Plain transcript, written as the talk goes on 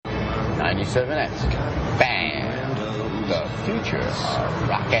97X. Band, the future of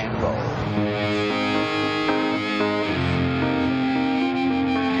rock and roll.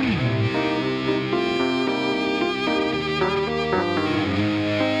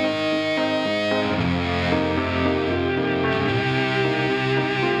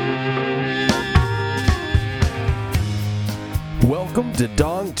 Welcome to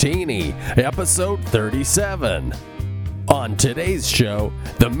Dong Teeny, episode 37. On today's show,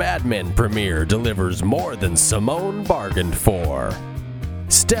 the Mad Men premiere delivers more than Simone bargained for.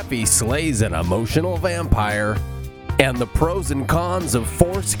 Steffi slays an emotional vampire, and the pros and cons of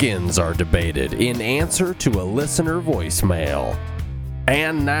foreskins are debated in answer to a listener voicemail.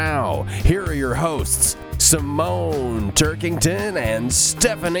 And now, here are your hosts, Simone Turkington and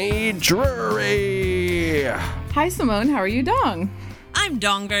Stephanie Drury. Hi, Simone. How are you, Dong? I'm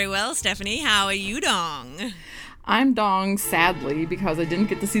Dong very well, Stephanie. How are you, Dong? I'm Dong, sadly, because I didn't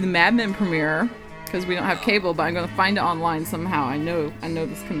get to see the Mad Men premiere because we don't have cable, but I'm going to find it online somehow. I know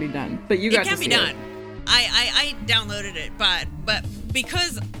this can be done. But you got to see it. It can be done. I downloaded it, but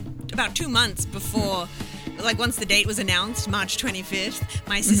because about 2 months before, like once the date was announced, March 25th,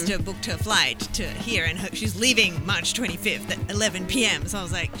 my sister booked her flight to here, and she's leaving March 25th at 11 p.m. So I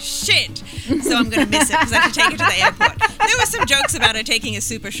was like, shit. So I'm going to miss it because I have to take her to the airport. There were some jokes about her taking a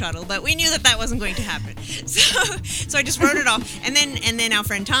super shuttle, but we knew that wasn't going to happen. So I just wrote it off. And then our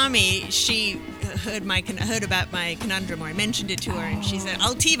friend Tommy, she heard about my conundrum, or I mentioned it to her, and she said,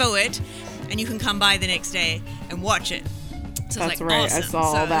 I'll TiVo it, and you can come by the next day and watch it. So That's I was like, right. awesome. I saw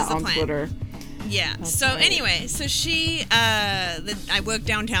all that on Twitter. Yeah. That's right. Anyway, so I worked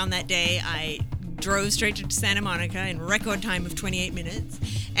downtown that day. I drove straight to Santa Monica in record time of 28 minutes,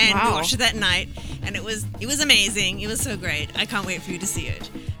 and we watched it that night. And it was amazing. It was so great. I can't wait for you to see it.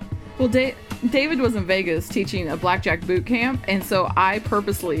 Well, David was in Vegas teaching a blackjack boot camp, and so I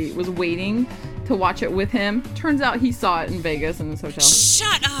purposely was waiting to watch it with him. Turns out he saw it in Vegas in this hotel.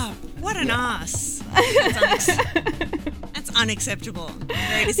 Shut up! What an ass! That's unacceptable. I'm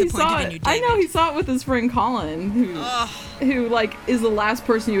very disappointed in you, David. I know, he saw it with his friend Colin, who like is the last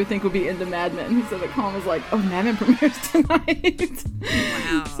person you would think would be into Mad Men. He said that Colin was like, "Oh, Mad Men premieres tonight."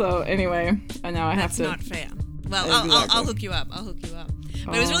 Wow. So anyway, I know I have to. That's not fair. Well, I'll hook you up.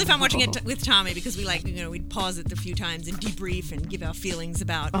 But it was really fun watching it with Tommy because we'd pause it a few times and debrief and give our feelings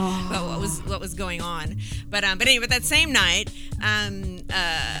about what was going on. But anyway, that same night,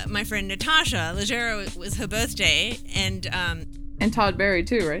 my friend Natasha Leggero, was her birthday, and Todd Barry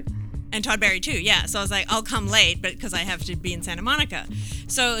too, right? And Todd Barry too, yeah. So I was like, I'll come late, but because I have to be in Santa Monica.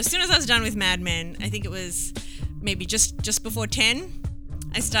 So as soon as I was done with Mad Men, I think it was maybe just before 10.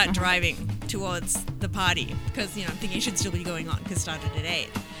 I start driving towards the party because, I'm thinking it should still be going on because it started at 8.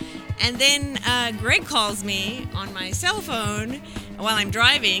 And then Greg calls me on my cell phone while I'm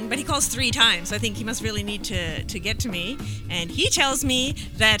driving, but he calls 3 times, so I think he must really need to get to me. And he tells me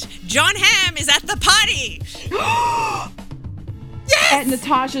that Jon Hamm is at the party. Yes! At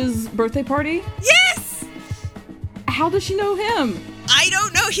Natasha's birthday party? Yes! How does she know him? I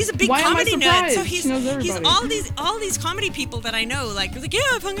don't know. He's a big comedy nerd. So he's all these comedy people that I know. Like, yeah,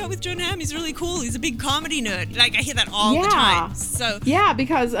 I've hung out with Jon Hamm. He's really cool. He's a big comedy nerd. Like, I hear that all the time. So yeah,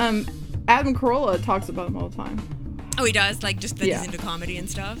 because Adam Carolla talks about him all the time. Oh, he does? Like, just that he's into comedy and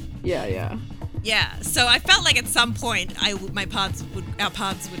stuff? Yeah. Yeah. So I felt like at some point our paths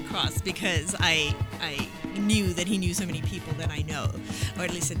would cross because I knew that he knew so many people that I know, or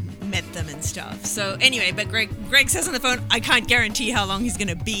at least had met them and stuff. So anyway, but Greg says on the phone, I can't guarantee how long he's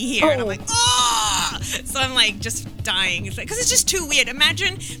gonna be here. And I'm like, oh! So I'm like just dying. It's like, because it's just too weird.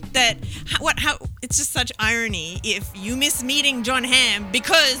 Imagine that how it's just such irony if you miss meeting Jon Hamm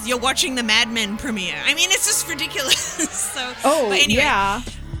because you're watching the Mad Men premiere. I mean, it's just ridiculous. So but anyway,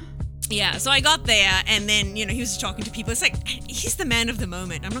 yeah, so I got there, and then, he was just talking to people. It's like, he's the man of the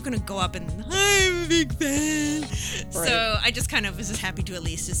moment. I'm not going to go up and, I'm a big fan. Right. So I just kind of was just happy to at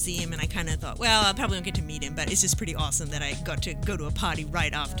least see him, and I kind of thought, well, I probably won't get to meet him, but it's just pretty awesome that I got to go to a party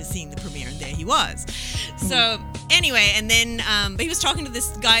right after seeing the premiere, and there he was. So anyway, and then, but he was talking to this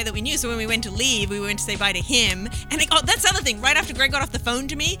guy that we knew, so when we went to leave, we went to say bye to him, and that's the other thing. Right after Greg got off the phone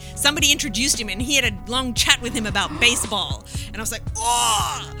to me, somebody introduced him, and he had a long chat with him about baseball, and I was like,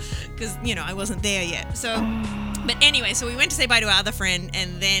 oh! Because, I wasn't there yet. So, but anyway, so we went to say bye to our other friend,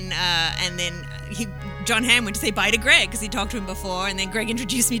 and then Jon Hamm went to say bye to Greg because he talked to him before, and then Greg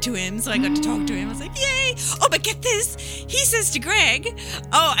introduced me to him, so I got to talk to him. I was like, yay! Oh, but get this! He says to Greg,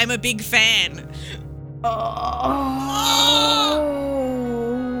 oh, I'm a big fan. Oh!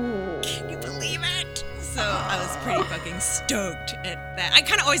 Can you believe it? So I was pretty fucking stoked at that. I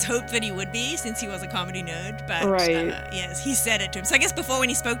kind of always hoped that he would be, since he was a comedy nerd. But Right. Yes, he said it to him. So I guess before when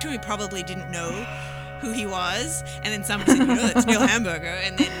he spoke to him, he probably didn't know who he was. And then somebody said, it's Neil Hamburger.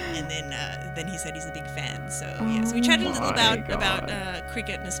 And then he said he's a big fan. So yes, we chatted a little about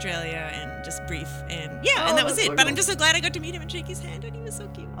cricket in Australia and just brief. And yeah, and that was that's it. so But cool. I'm just so glad I got to meet him and shake his hand, and he was so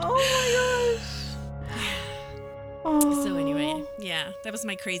cute. Oh my gosh. Oh. So anyway, yeah, that was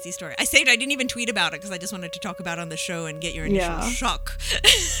my crazy story. I said I didn't even tweet about it because I just wanted to talk about it on the show and get your initial shock.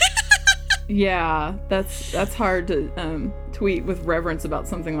 Yeah, that's hard to tweet with reverence about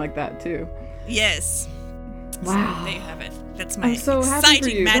something like that too. Yes. Wow. So there you have it. That's my I'm so happy for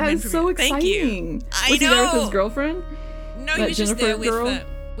exciting you. Mad That Men is so premiere. Thank exciting. you. I Was he there with know. his girlfriend? No, he That was just there Jennifer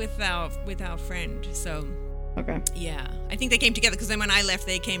with our friend. So Okay. yeah, I think they came together because then when I left,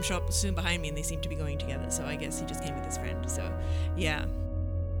 they came soon behind me, and they seemed to be going together. So I guess he just came with his friend. So yeah.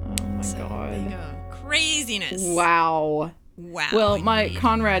 Oh my So there you god. go. Craziness. Wow. Wow. Well, my indeed.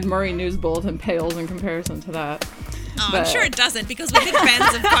 Conrad Murray news bulletin pales in comparison to that. Oh, I'm but- sure it doesn't because we're big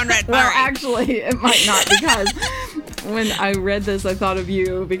fans of Conrad Murray. Well, actually, it might not because when I read this, I thought of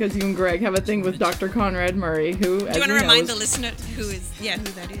you because you and Greg have a thing with Dr. Conrad Murray, who, Do as you want to we know, remind is- the listener who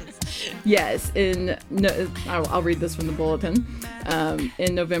that is? Yes, I'll read this from the bulletin.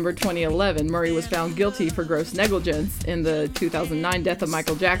 In November 2011, Murray was found guilty for gross negligence in the 2009 death of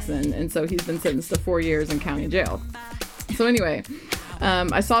Michael Jackson, and so he's been sentenced to 4 years in county jail. So anyway,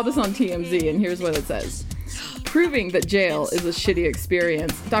 I saw this on TMZ, and here's what it says. Proving that jail is a shitty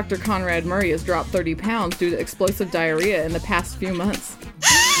experience, Dr. Conrad Murray has dropped 30 pounds due to explosive diarrhea in the past few months.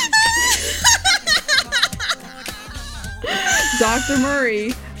 Dr.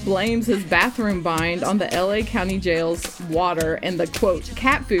 Murray blames his bathroom bind on the LA County Jail's water and the, quote,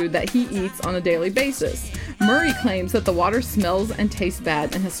 cat food that he eats on a daily basis. Murray claims that the water smells and tastes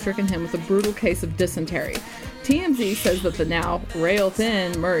bad and has stricken him with a brutal case of dysentery. TMZ says that the now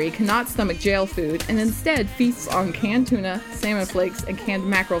rail-thin Murray cannot stomach jail food and instead feasts on canned tuna, salmon flakes, and canned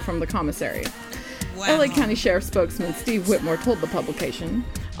mackerel from the commissary. Wow. LA County Sheriff spokesman Steve Whitmore told the publication,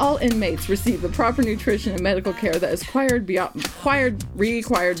 all inmates receive the proper nutrition and medical care that is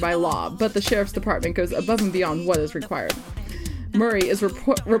required by law, but the Sheriff's Department goes above and beyond what is required. Murray is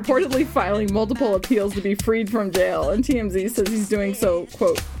reportedly filing multiple appeals to be freed from jail, and TMZ says he's doing so,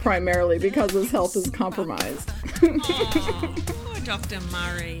 quote, primarily because his health is compromised. Poor Dr.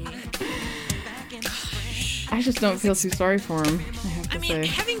 Murray. I just don't feel too sorry for him, I have to I mean, say.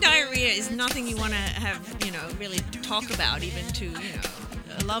 having diarrhea is nothing you want to have, really talk about, even to,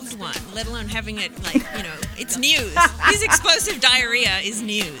 a loved one, let alone having it, it's news. His explosive diarrhea is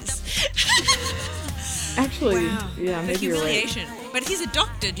news. Actually, Wow. yeah, The maybe you're right. humiliation. But if he's a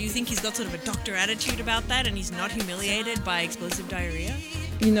doctor, do you think he's got sort of a doctor attitude about that and he's not humiliated by explosive diarrhea?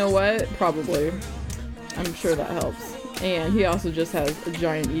 You know what? Probably. I'm sure that helps. And he also just has a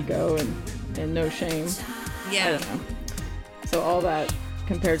giant ego and no shame. I Yeah. don't know. So all that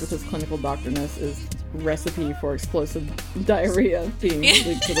compared with his clinical doctorness is recipe for explosive diarrhea being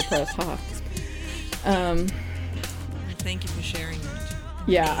leaked to the press. Ha. Thank you for sharing that.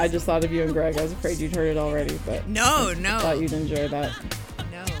 Yeah, I just thought of you and Greg. I was afraid you'd heard it already, but No. I thought you'd enjoy that.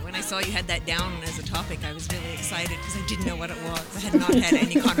 No, when I saw you had that down as a topic, I was really excited because I didn't know what it was. I had not had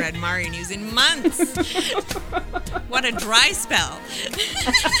any Conrad Murray news in months. What a dry spell.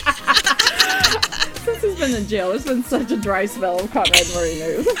 Since he's been in jail, there's been such a dry spell of Conrad Murray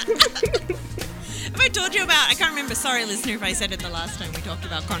news. Have I told you about, I can't remember, sorry listener if I said it the last time we talked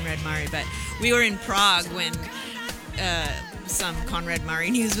about Conrad Murray, but we were in Prague when some Conrad Murray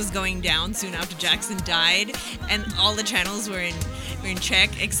news was going down soon after Jackson died, and all the channels were in Czech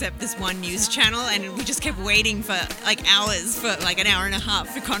except this one news channel, and we just kept waiting for hours, for an hour and a half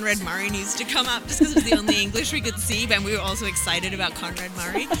for Conrad Murray news to come up just because it was the only English we could see, but we were also excited about Conrad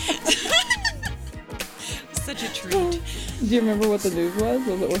Murray. Such a treat. Do you remember what the news was?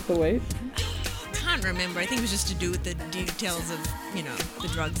 Was it worth the wait? Can't remember. I think it was just to do with the details of, the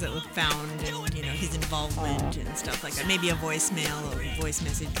drugs that were found and, his involvement and stuff like that. Maybe a voicemail or a voice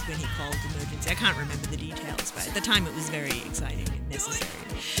message when he called emergency. I can't remember the details, but at the time it was very exciting and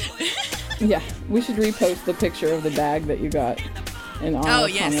necessary. Yeah, we should repost the picture of the bag that you got in honor Oh, of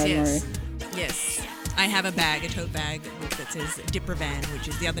yes, Conrad yes. Murray. Yes. I have a tote bag that says Diprovan, which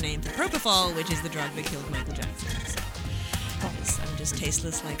is the other name for propofol, which is the drug that killed Michael Jackson. So I'm just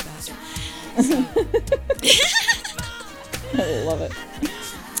tasteless like that. I love it.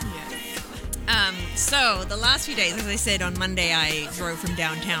 So the last few days, as I said, on Monday I drove from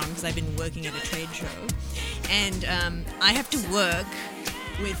downtown because I've been working at a trade show, and I have to work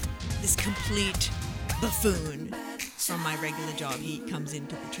with this complete buffoon from my regular job, he comes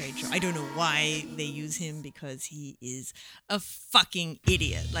into the trade show. I don't know why they use him, because he is a fucking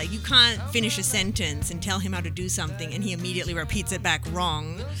idiot. Like, you can't finish a sentence and tell him how to do something and he immediately repeats it back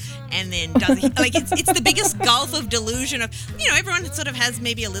wrong and then does it. Like, it's the biggest gulf of delusion of, everyone sort of has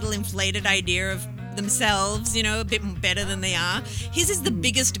maybe a little inflated idea of themselves, a bit better than they are. His is the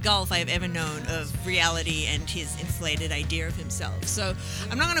biggest gulf I've ever known of reality and his inflated idea of himself. So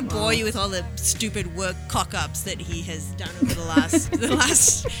I'm not going to bore you with all the stupid work cock-ups that he has done over the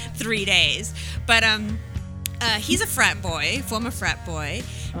last 3 days. But he's a former frat boy,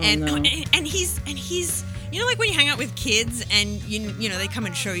 and he's like when you hang out with kids and they come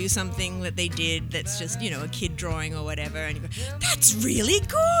and show you something that they did that's just a kid drawing or whatever, and you go, that's really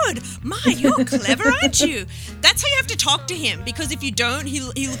good, you're clever, aren't you? That's how you have to talk to him, because if you don't,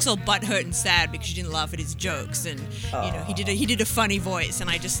 he looks all butthurt and sad because you didn't laugh at his jokes, and he did a funny voice and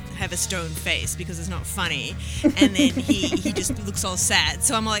I just have a stone face because it's not funny, and then he just looks all sad,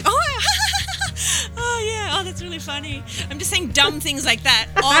 so I'm like, oh, that's really funny. I'm just saying dumb things like that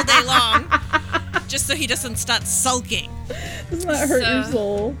all day long, just so he doesn't start sulking. Doesn't that hurt your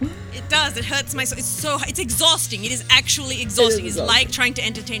soul? It does. It hurts my soul. It's exhausting. It is actually exhausting. It's like trying to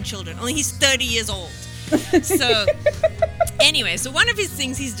entertain children. Only he's 30 years old. So, anyway, so one of his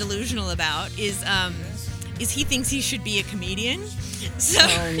things he's delusional about is he thinks he should be a comedian. So,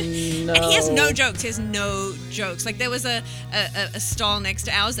 and he has no jokes. Like, there was a stall next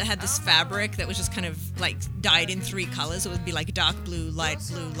to ours that had this fabric that was just kind of like dyed in 3 colors. It would be like dark blue,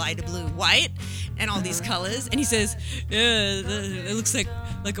 lighter blue, white, and all these colors. And he says, yeah, it looks like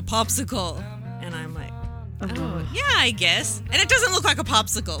a popsicle. And I'm like, oh, yeah, I guess. And it doesn't look like a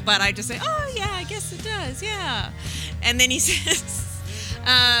popsicle, but I just say, oh, yeah, I guess it does, yeah. And then he says...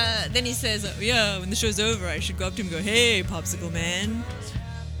 yeah, when the show's over, I should go up to him and go, hey, popsicle man.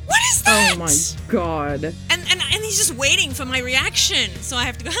 What is that? Oh my god. And he's just waiting for my reaction. So I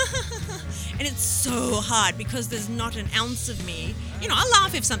have to go, and it's so hard because there's not an ounce of me. I'll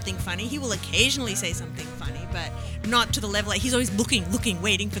laugh if something funny. He will occasionally say something funny, but not to the level, like he's always looking,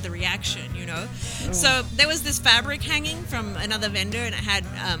 waiting for the reaction, So there was this fabric hanging from another vendor and it had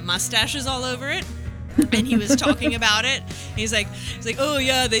mustaches all over it. And he was talking about it. He's like, oh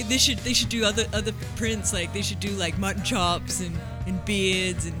yeah, they should do other prints, like they should do like mutton chops and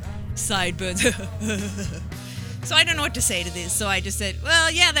beards and sideburns. So I don't know what to say to this. So I just said, well,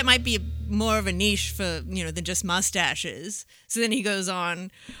 yeah, that might be more of a niche for than just mustaches. So then he goes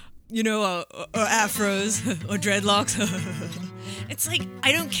on, or afros or dreadlocks. It's like,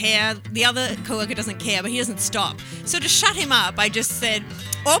 I don't care. The other coworker doesn't care, but he doesn't stop. So to shut him up, I just said,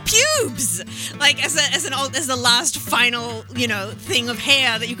 or pubes, like as the last final, thing of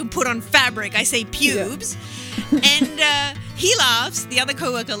hair that you can put on fabric. I say pubes, and he laughs. The other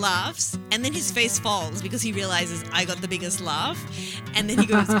coworker laughs, and then his face falls because he realizes I got the biggest laugh, and then he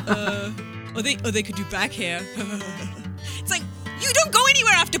goes, they could do back hair. It's like, you don't go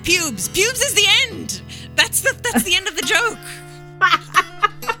anywhere after pubes. Pubes is the end. That's the end of the joke.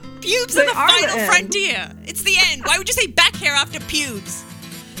 Pubes are the final frontier. It's the end. Why would you say back hair after pubes?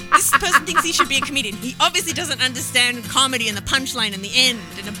 This person thinks he should be a comedian. He obviously doesn't understand comedy and the punchline and the end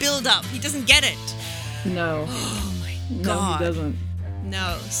and a build-up. He doesn't get it. No. Oh my God. No, he doesn't.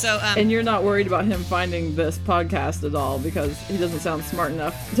 No. So and you're not worried about him finding this podcast at all because he doesn't sound smart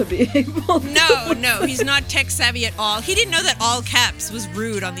enough to be able to. No, he's not tech savvy at all. He didn't know that all caps was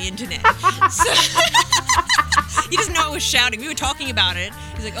rude on the internet. So he doesn't know it was shouting. We were talking about it.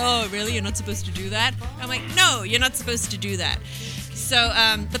 He's like, oh, really? You're not supposed to do that? I'm like, no, you're not supposed to do that. So,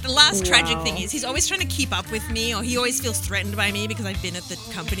 but the last tragic thing is he's always trying to keep up with me, or he always feels threatened by me because I've been at the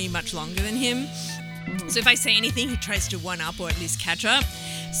company much longer than him. So if I say anything, he tries to one-up or at least catch up.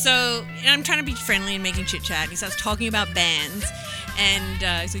 So I'm trying to be friendly and making chit-chat. He starts talking about bands.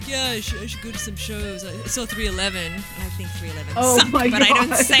 And he's like, yeah, I should go to some shows. I saw 311. And I think 311 sucked, my but God. I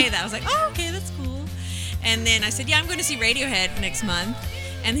don't say that. I was like, oh, okay, that's cool. And then I said, yeah, I'm going to see Radiohead next month.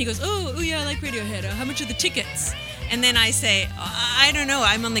 And he goes, oh yeah, I like Radiohead. How much are the tickets? And then I say, I don't know,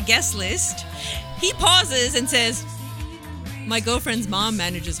 I'm on the guest list. He pauses and says, my girlfriend's mom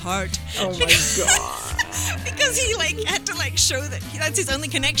manages Heart. Oh my God. Because he had to show that that's his only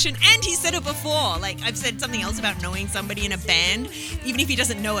connection, and he said it before. I've said something else about knowing somebody in a band. Even if he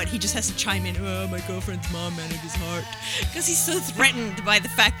doesn't know it, he just has to chime in, oh, my girlfriend's mom manages Heart. Because he's so threatened by the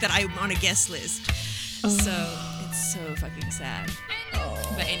fact that I'm on a guest list. So it's so fucking sad.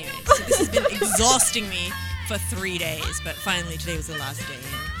 But anyway, so this has been exhausting me for 3 days, but finally today was the last day,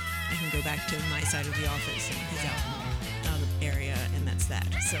 and I can go back to my side of the office, and he's out in the area, and that's that.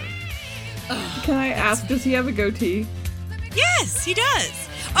 So, Can I ask, does he have a goatee? yes, he does.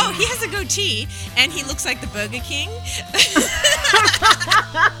 Oh, he has a goatee, and he looks like the Burger King.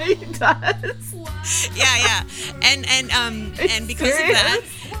 He does. Yeah. And because serious? of that,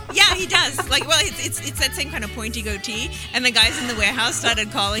 yeah, he does. Like, well, it's that same kind of pointy goatee. And the guys in the warehouse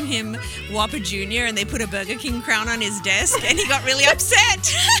started calling him Whopper Jr. and they put a Burger King crown on his desk, and he got really upset.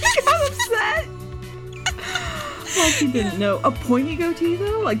 He got upset. Like he didn't know. A pointy goatee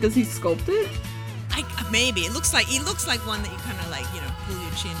though? Like, does he sculpt it? Maybe it looks like one that you kind of like, pull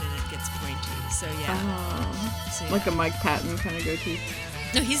your chin and it gets pointy. So yeah. So, yeah. Like a Mike Patton kind of goatee.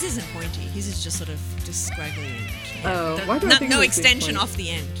 No, his isn't pointy. His is just sort of scraggly. Why do I think no it extension pointy? off the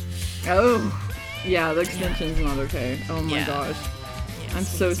end. Oh, yeah, the extension's not okay. Oh my Yeah. gosh. Yeah, I'm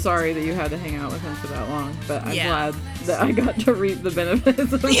so sorry that you had to hang out with him for that long, but I'm Yeah. glad that I got to reap the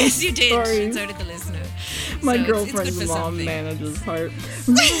benefits of Yes, his you did. stories. And so did the listener. My So it's girlfriend's good for mom something. manages heart.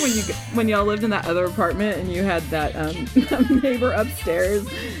 Remember when y'all lived in that other apartment and you had that neighbor upstairs?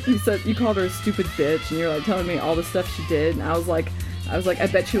 You called her a stupid bitch, and you're like telling me all the stuff she did, and I was like, I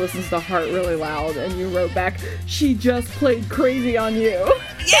bet she listens to Heart really loud, and you wrote back, she just played crazy on you.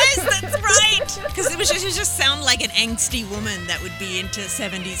 Yes, that's right. Because it just sound like an angsty woman that would be into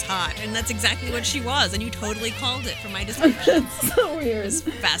 70s Heart, and that's exactly what she was, and you totally called it from my description. That's so weird. It's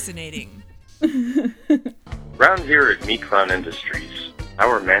fascinating. Around here at Meat Clown Industries,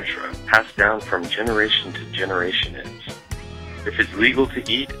 our mantra, passed down from generation to generation, is, if it's legal to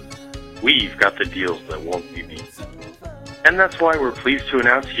eat, we've got the deals that won't be beat. And that's why we're pleased to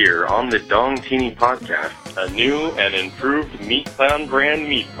announce here on the Dong Teeny podcast a new and improved Meat Clown brand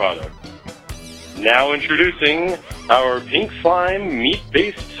meat product. Now introducing our Pink Slime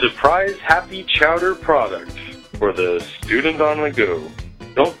meat-based surprise happy chowder product for the student on the go.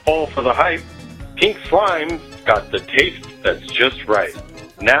 Don't fall for the hype. Pink Slime's got the taste that's just right.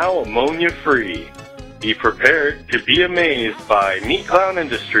 Now ammonia-free. Be prepared to be amazed by Meat Clown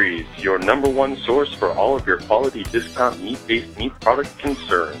Industries, your #1 source for all of your quality discount meat-based meat product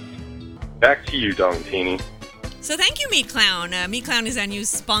concerns. Back to you, Dong Teeny. So thank you, Meat Clown. Meat Clown is our new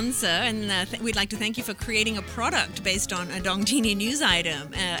sponsor, and we'd like to thank you for creating a product based on a Dong Teeny news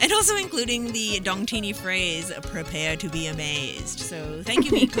item, and also including the Dong Teeny phrase, prepare to be amazed. So thank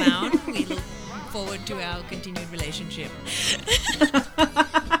you, Meat Clown. We look forward to our continued relationship.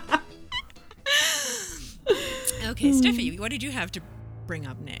 Okay, Steffi, what did you have to bring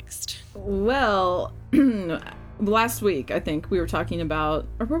up next? Well, last week, I think we were talking about,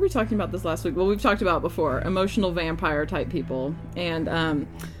 or were we talking about this last week? Well, we've talked about it before, emotional vampire type people. And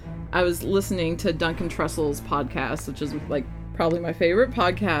I was listening to Duncan Trussell's podcast, which is like probably my favorite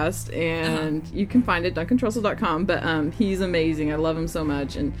podcast. And you can find it at duncantrussell.com. But he's amazing. I love him so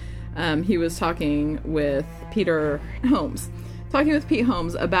much. And he was talking with Pete Holmes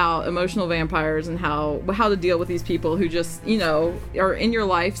about emotional vampires and how to deal with these people who just, are in your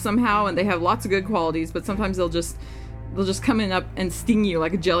life somehow, and they have lots of good qualities, but sometimes they'll just come in up and sting you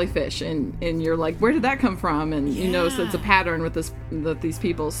like a jellyfish, and you're like, where did that come from? And so it's a pattern with these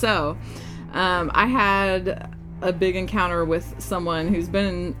people. So I had a big encounter with someone who's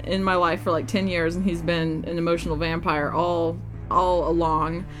been in my life for like 10 years, and he's been an emotional vampire all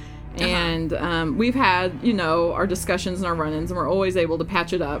along. And we've had, our discussions and our run-ins, and we're always able to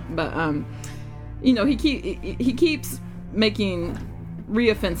patch it up. But, he keeps making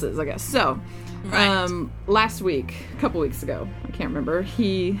reoffenses, I guess. So, last week, a couple weeks ago, I can't remember,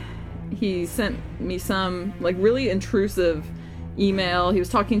 he sent me some, like, really intrusive email. He was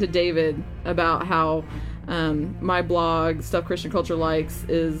talking to David about how my blog, Stuff Christian Culture Likes,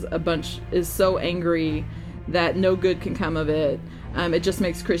 is so angry that no good can come of it. It just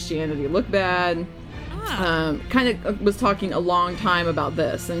makes Christianity look bad. Kind of was talking a long time about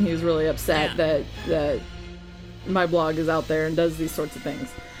this, and he was really upset that my blog is out there and does these sorts of things.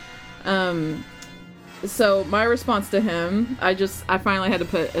 So my response to him, I finally had to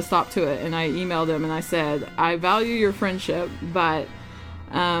put a stop to it, and I emailed him and I said, I value your friendship, but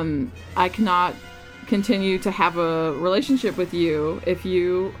I cannot continue to have a relationship with you if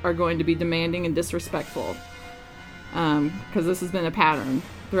you are going to be demanding and disrespectful. Because this has been a pattern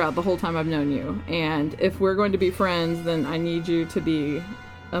throughout the whole time I've known you. And if we're going to be friends, then I need you to be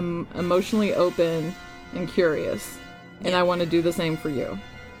emotionally open and curious. And I want to do the same for you.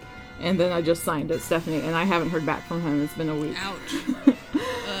 And then I just signed it, Stephanie, and I haven't heard back from him. It's been a week. Ouch.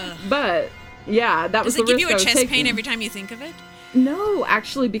 But, yeah, that was the risk I was taking. Does it give you a chest pain every time you think of it? No,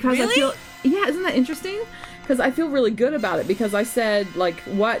 actually, because really? I feel... Yeah, isn't that interesting? Because I feel really good about it, because I said, like,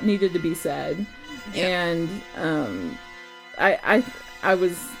 what needed to be said. And I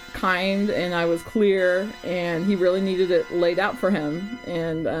was kind and I was clear, and he really needed it laid out for him.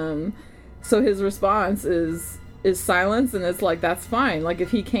 And so his response is is silence, and it's like, that's fine. Like,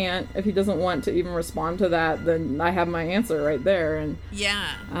 if he doesn't want to even respond to that, then I have my answer right there. And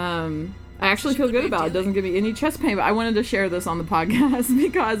I actually feel good about it. It doesn't give me any chest pain, but I wanted to share this on the podcast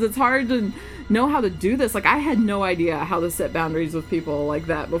because it's hard to know how to do this. Like, I had no idea how to set boundaries with people like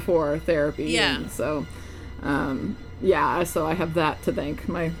that before therapy. Yeah. And so, so I have that to thank,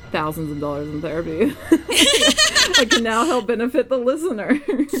 my thousands of dollars in therapy. I can now help benefit the listener.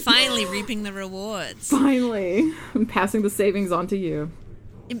 Finally reaping the rewards. Finally. I'm passing the savings on to you.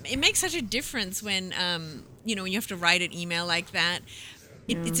 It makes such a difference when, when you have to write an email like that.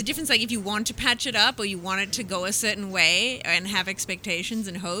 It's a difference, like, if you want to patch it up or you want it to go a certain way and have expectations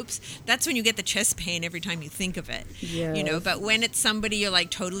and hopes, that's when you get the chest pain every time you think of it. Yes. But when it's somebody you're,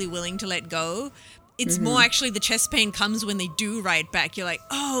 like, totally willing to let go, it's more actually the chest pain comes when they do write back. You're like,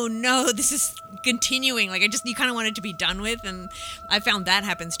 oh no, this is continuing. Like, you kind of want it to be done with. And I found that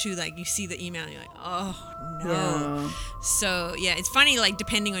happens too. Like, you see the email and you're like, oh no. Yeah. So yeah, it's funny, like,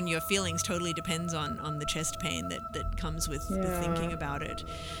 depending on your feelings, totally depends on the chest pain that comes with the thinking about it.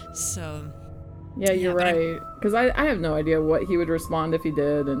 So yeah, you're right. Because I have no idea what he would respond if he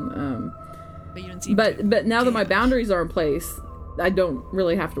did. And but you don't seem but now that my boundaries are in place, I don't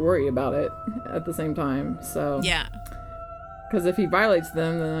really have to worry about it at the same time. So yeah, because if he violates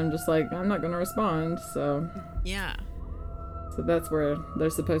them, then I'm just like, I'm not going to respond. So yeah, so that's where they're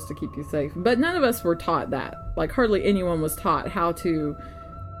supposed to keep you safe. But none of us were taught that. Like, hardly anyone was taught how to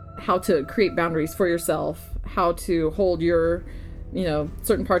create boundaries for yourself, how to hold your,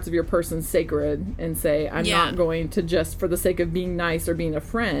 certain parts of your person sacred, and say, I'm not going to, just for the sake of being nice or being a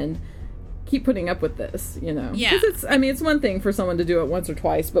friend, keep putting up with this, Yeah. Because it's one thing for someone to do it once or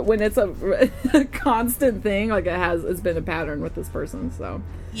twice, but when it's a constant thing, like it's been a pattern with this person, so.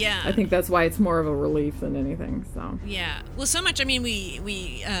 Yeah. I think that's why it's more of a relief than anything, so. Yeah. Well, so much,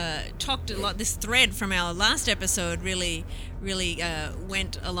 we talked a lot, this thread from our last episode really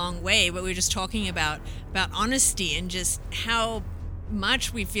went a long way, but we were just talking about honesty and just how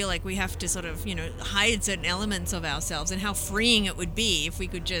much we feel like we have to sort of, hide certain elements of ourselves, and how freeing it would be if we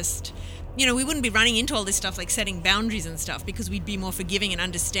could just, we wouldn't be running into all this stuff like setting boundaries and stuff, because we'd be more forgiving and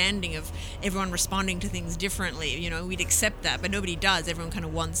understanding of everyone responding to things differently. We'd accept that, but nobody does. Everyone kind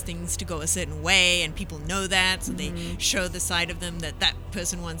of wants things to go a certain way, and people know that, so they show the side of them that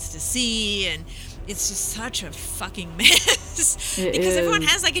person wants to see, and it's just such a fucking mess. Because everyone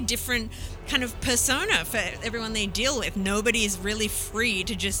has like a different kind of persona for everyone they deal with. Nobody is really free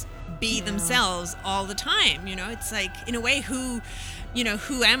to just be themselves all the time. It's like, in a way, who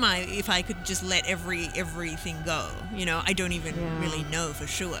am I if I could just let everything go? I don't even really know for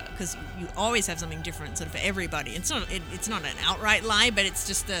sure, because you always have something different sort of for everybody. It's not an outright lie, but it's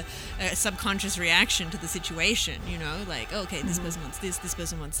just a subconscious reaction to the situation. Like, okay, this person wants this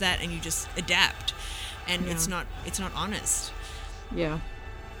person wants that, and you just adapt, and it's not honest. Yeah.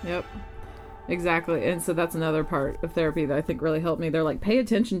 Yep. Exactly. And so that's another part of therapy that I think really helped me. They're like, pay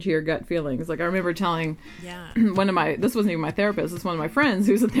attention to your gut feelings. Like, I remember telling this wasn't even my therapist, it's one of my friends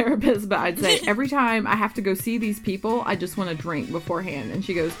who's a therapist, but I'd say, every time I have to go see these people, I just want to drink beforehand. And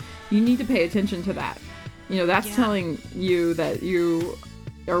she goes, you need to pay attention to that. That's telling you that you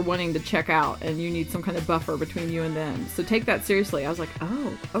are wanting to check out and you need some kind of buffer between you and them. So take that seriously. I was like,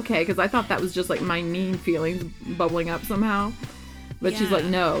 oh, okay. Because I thought that was just like my mean feelings bubbling up somehow. But she's like,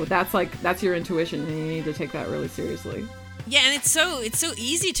 no, that's your intuition, and you need to take that really seriously. Yeah, and it's so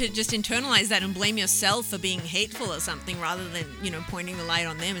easy to just internalize that and blame yourself for being hateful or something, rather than, pointing the light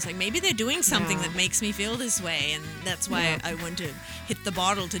on them. It's like, maybe they're doing something that makes me feel this way, and that's why I want to hit the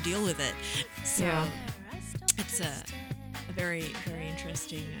bottle to deal with it. So it's a very, very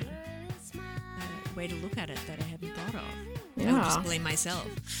interesting way to look at it that I hadn't thought of. I would just blame myself.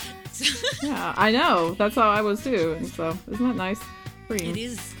 Yeah, I know. That's how I was too. And so, isn't that nice? It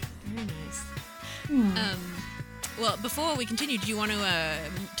is very nice. Well, before we continue, do you want to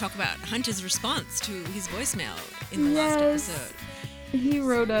talk about Hunter's response to his voicemail in the last episode? He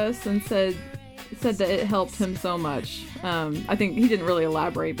wrote us and said that it helped him so much. I think he didn't really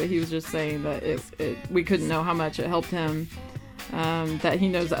elaborate, but he was just saying that we couldn't know how much it helped him. That he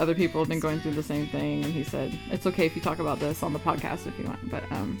knows that other people have been going through the same thing, and he said it's okay if you talk about this on the podcast if you want. But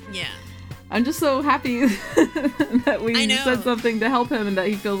I'm just so happy that we said something to help him, and that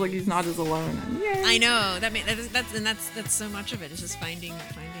he feels like he's not as alone. Yay. I know that's so much of it. It's just finding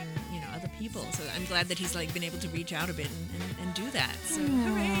other people. So I'm glad that he's like been able to reach out a bit and do that. So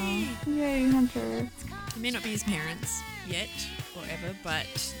hooray! Yay, Hunter! It may not be his parents yet or ever,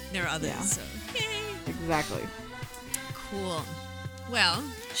 but there are others. Yeah. So yay! Exactly. Cool. Well,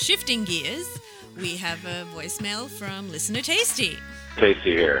 shifting gears, we have a voicemail from listener Tasty.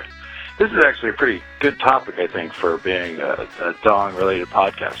 Tasty here. This is actually a pretty good topic, I think, for being a dong-related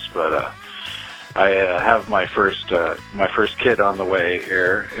podcast. But I have my first kid on the way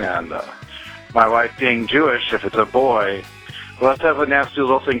here, and my wife being Jewish, if it's a boy, we'll have to have a nasty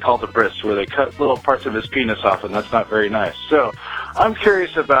little thing called a bris, where they cut little parts of his penis off, and that's not very nice. So I'm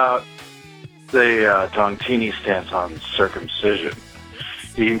curious about the Dongtini stance on circumcision.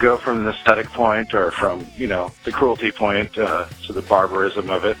 You can go from an aesthetic point or from, the cruelty point to the barbarism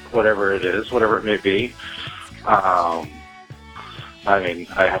of it, whatever it is, whatever it may be. I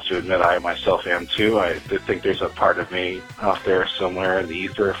have to admit I myself am too. I think there's a part of me out there somewhere in the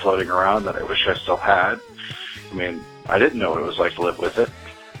ether floating around that I wish I still had. I didn't know what it was like to live with it.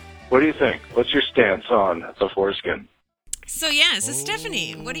 What do you think? What's your stance on the foreskin? So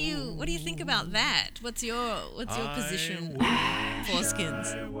Stephanie, what do you think about that? What's your position on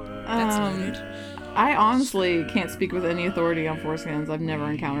foreskins? That's loaded. I honestly can't speak with any authority on foreskins. I've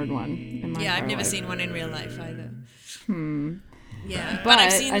never encountered one in my I've never life. seen one in real life either. Yeah, But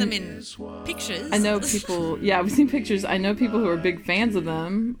I've seen them in pictures. I know people. Yeah, I've seen pictures. I know people who are big fans of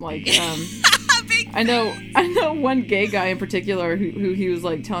them. Like, I know one gay guy in particular who he was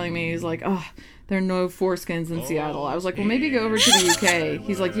like telling me, he's like, oh, there are no foreskins in Seattle. I was like, well, maybe go over to the UK.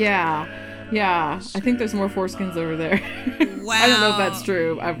 He's like, yeah, I think there's more foreskins over there. Wow. I don't know if that's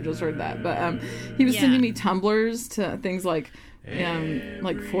true. I've just heard that. But he was sending me Tumblrs to things like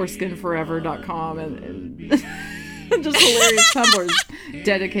foreskinforever.com and just hilarious Tumblrs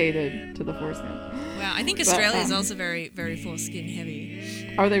dedicated to the foreskin. Wow, I think Australia is also very, very foreskin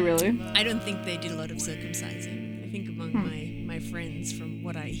heavy. Are they really? I don't think they did a lot of circumcising. I think among my friends, from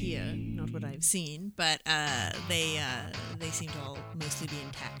what I hear, not what I've seen, but they seem to all mostly be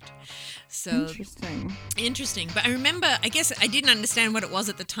intact. So interesting. But I remember, I guess I didn't understand what it was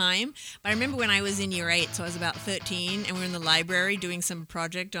at the time, but I remember when I was in year 8, so I was about 13, and we were in the library doing some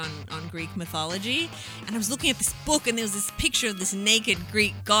project on Greek mythology, and I was looking at this book, and there was this picture of this naked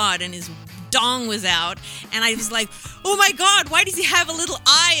Greek god, and his dong was out, and I was like, oh my god, why does he have a little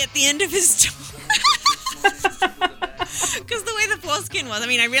eye at the end of his dong? Because the way the foreskin was,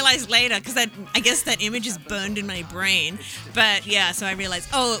 I realized later, because I guess that image is burned in my brain. But yeah, so I realized,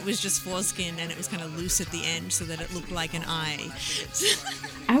 it was just foreskin, and it was kind of loose at the end so that it looked like an eye.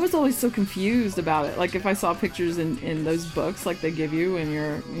 I was always so confused about it. Like, if I saw pictures in those books, like they give you in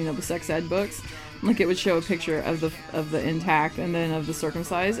your, the sex ed books, like it would show a picture of the intact and then of the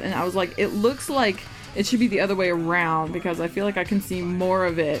circumcised, and I was like, it looks like it should be the other way around, because I feel like I can see more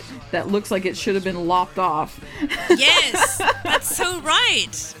of it that looks like it should have been lopped off. Yes, that's so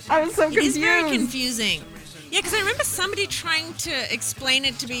right. I was so confused. It is very confusing. Yeah, because I remember somebody trying to explain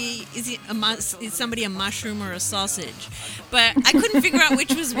it to be, is somebody a mushroom or a sausage? But I couldn't figure out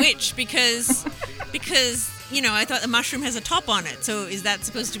which was which, because I thought the mushroom has a top on it. So is that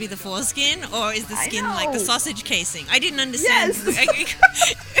supposed to be the foreskin, or is the skin like the sausage casing? I didn't understand. Yes.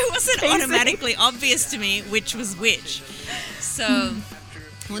 It wasn't automatically obvious to me which was which. So,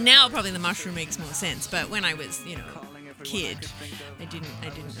 well, now probably the mushroom makes more sense. But when I was, a kid, I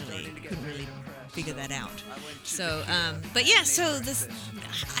couldn't really figure that out. So, but yeah, so this,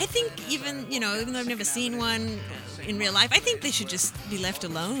 I think even though I've never seen one in real life, I think they should just be left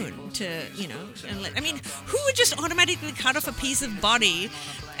alone to, who would just automatically cut off a piece of body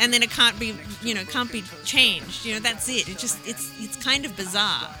and then it can't be changed? That's it. It's kind of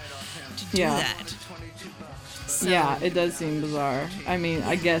bizarre to do that. So, yeah, it does seem bizarre.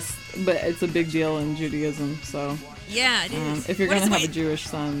 I guess, but it's a big deal in Judaism, so. Yeah, it is. If you're going to have a Jewish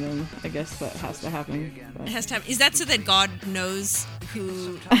son, then I guess that has to happen. But. It has to happen. Is that so that God knows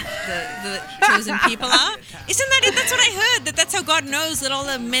who the chosen people are? Isn't that it? That's what I heard. That's how God knows that all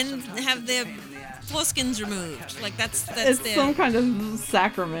the men have their foreskins removed. Like that's some kind of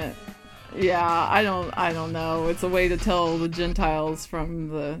sacrament. Yeah, I don't know. It's a way to tell the Gentiles from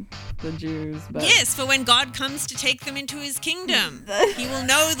the Jews. But. Yes, for when God comes to take them into his kingdom, he will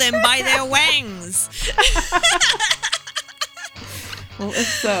know them by their wangs. Well, if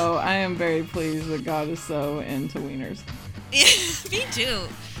so, I am very pleased that God is so into wieners. Me too.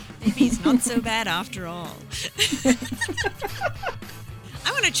 Maybe he's not so bad after all.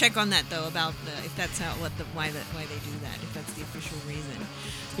 I want to check on that though, about if that's why they do that, if that's the official reason.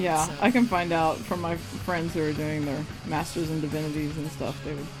 Yeah, so. I can find out from my friends who are doing their masters in divinities and stuff.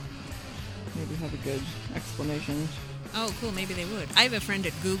 They would maybe have a good explanation. Oh, cool. Maybe they would. I have a friend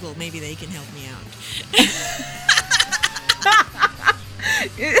at Google. Maybe they can help me out.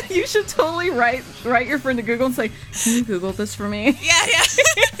 You should totally write your friend to Google and say, "Can you Google this for me?" Yeah.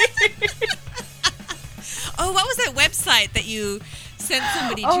 Oh, what was that website that you sent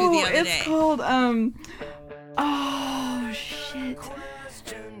somebody to the other day? It's called oh shit.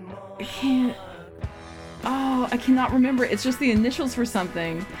 I cannot remember. It's just the initials for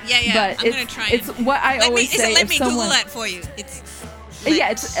something. Yeah. But I'm gonna try. It's what I always say. Let me Google that for you. It's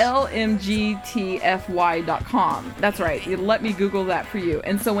lmgtfy.com. That's right. You let me Google that for you.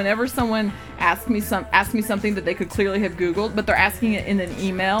 And so whenever someone asks me something that they could clearly have Googled, but they're asking it in an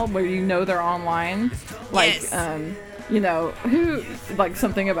email where you know they're online, like who, like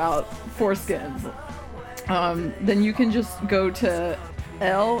something about foreskins, then you can just go to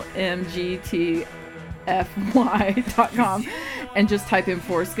lmgtfy.com and just type in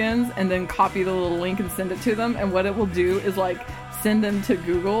foreskins and then copy the little link and send it to them. And what it will do is like send them to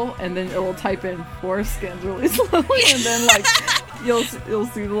Google, and then it will type in foreskins really slowly, and then like you'll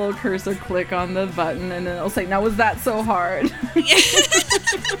see the little cursor click on the button, and then it'll say, "Now was that so hard?"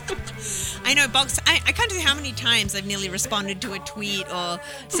 I know, Box. I can't tell you how many times I've nearly responded to a tweet or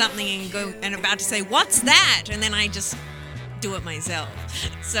something and about to say, "What's that?" and then I just do it myself.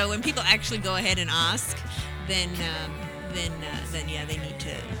 So when people actually go ahead and ask, then yeah, they need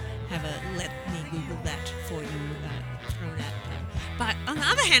to have a let me Google that for you. Throw that. But on the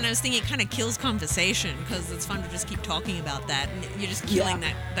other hand, I was thinking it kind of kills conversation, because it's fun to just keep talking about that. And you're just killing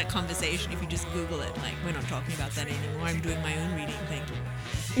that conversation if you just Google it. Like, we're not talking about that anymore. I'm doing my own reading. Thank you.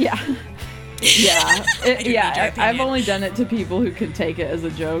 Yeah. I've only done it to people who could take it as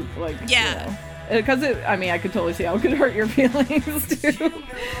a joke. Like, because I could totally see how it could hurt your feelings too.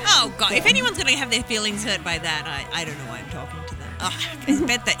 Oh God! So. If anyone's gonna have their feelings hurt by that, I don't know why I'm talking to them. Oh, I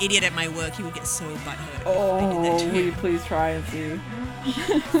bet that idiot at my work, he would get so butthurt. Oh, will you please try and see?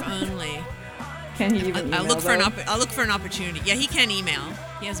 If only. Can he even email? I'll look for an opportunity. Yeah, he can email.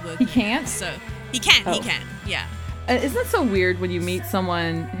 He has work. He can't. So he can. Oh. He can. Yeah. Isn't it so weird when you meet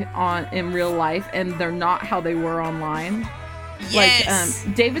someone in real life and they're not how they were online? Yes.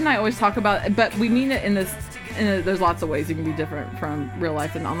 Like David and I always talk about, but we mean it in this. There's lots of ways you can be different from real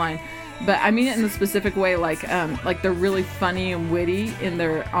life and online. But I mean it in the specific way, like they're really funny and witty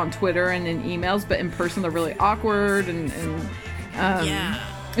on Twitter and in emails, but in person they're really awkward and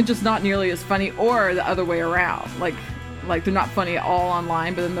just not nearly as funny, or the other way around. Like they're not funny at all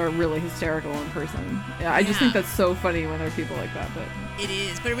online, but then they're really hysterical in person. Yeah, I just think that's so funny when there are people like that. But it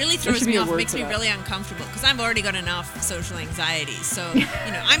is, but it really throws me off. It makes me really uncomfortable, because I've already got enough social anxiety. So,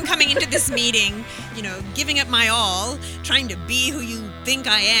 I'm coming into this meeting, giving it my all, trying to be who you think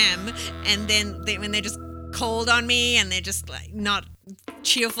I am, and then when they're just cold on me and they're just like not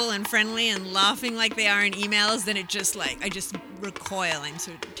cheerful and friendly and laughing like they are in emails, then it just I just recoil. I'm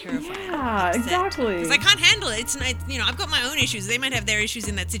so terrified. Yeah, exactly. Because I can't handle it. It's I've got my own issues. They might have their issues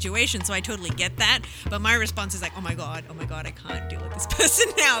in that situation, so I totally get that. But my response is like, oh my god, I can't deal with this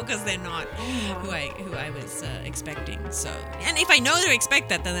person now, because they're not who I was expecting. So, and if I know to expect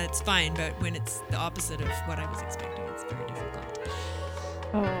that, then that's fine. But when it's the opposite of what I was expecting, it's very difficult.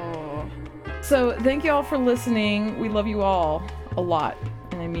 Oh. So thank you all for listening. We love you all a lot,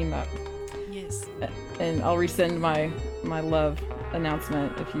 and I mean that. Yes. And I'll resend my love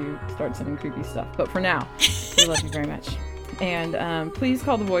announcement if you start sending creepy stuff. But for now, we love you very much. And please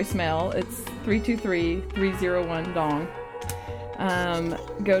call the voicemail. It's 323-301-DONG.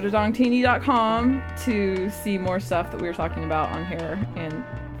 Go to dongteeny.com to see more stuff that we were talking about on here, and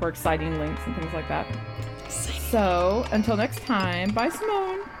for exciting links and things like that. So until next time, bye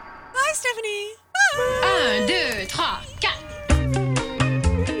Simone. Bye Stephanie. Bye. 1, 2, 3, 4.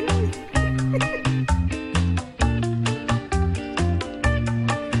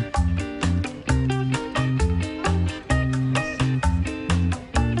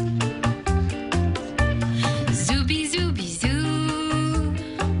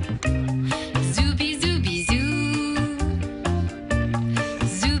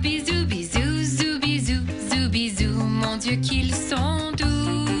 Qu'ils sont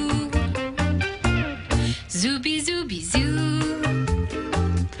doux. Zoubi zoubi zou.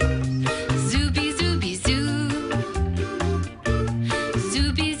 Zoubi zoubi zou.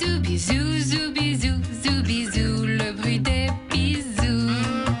 Zoubi zoubi zou. Zoubi zou. Zoubi zou. Le bruit des bisous.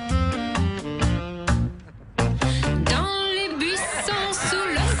 Dans les buissons sous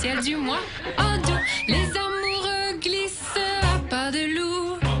le ciel du mois. Oh, les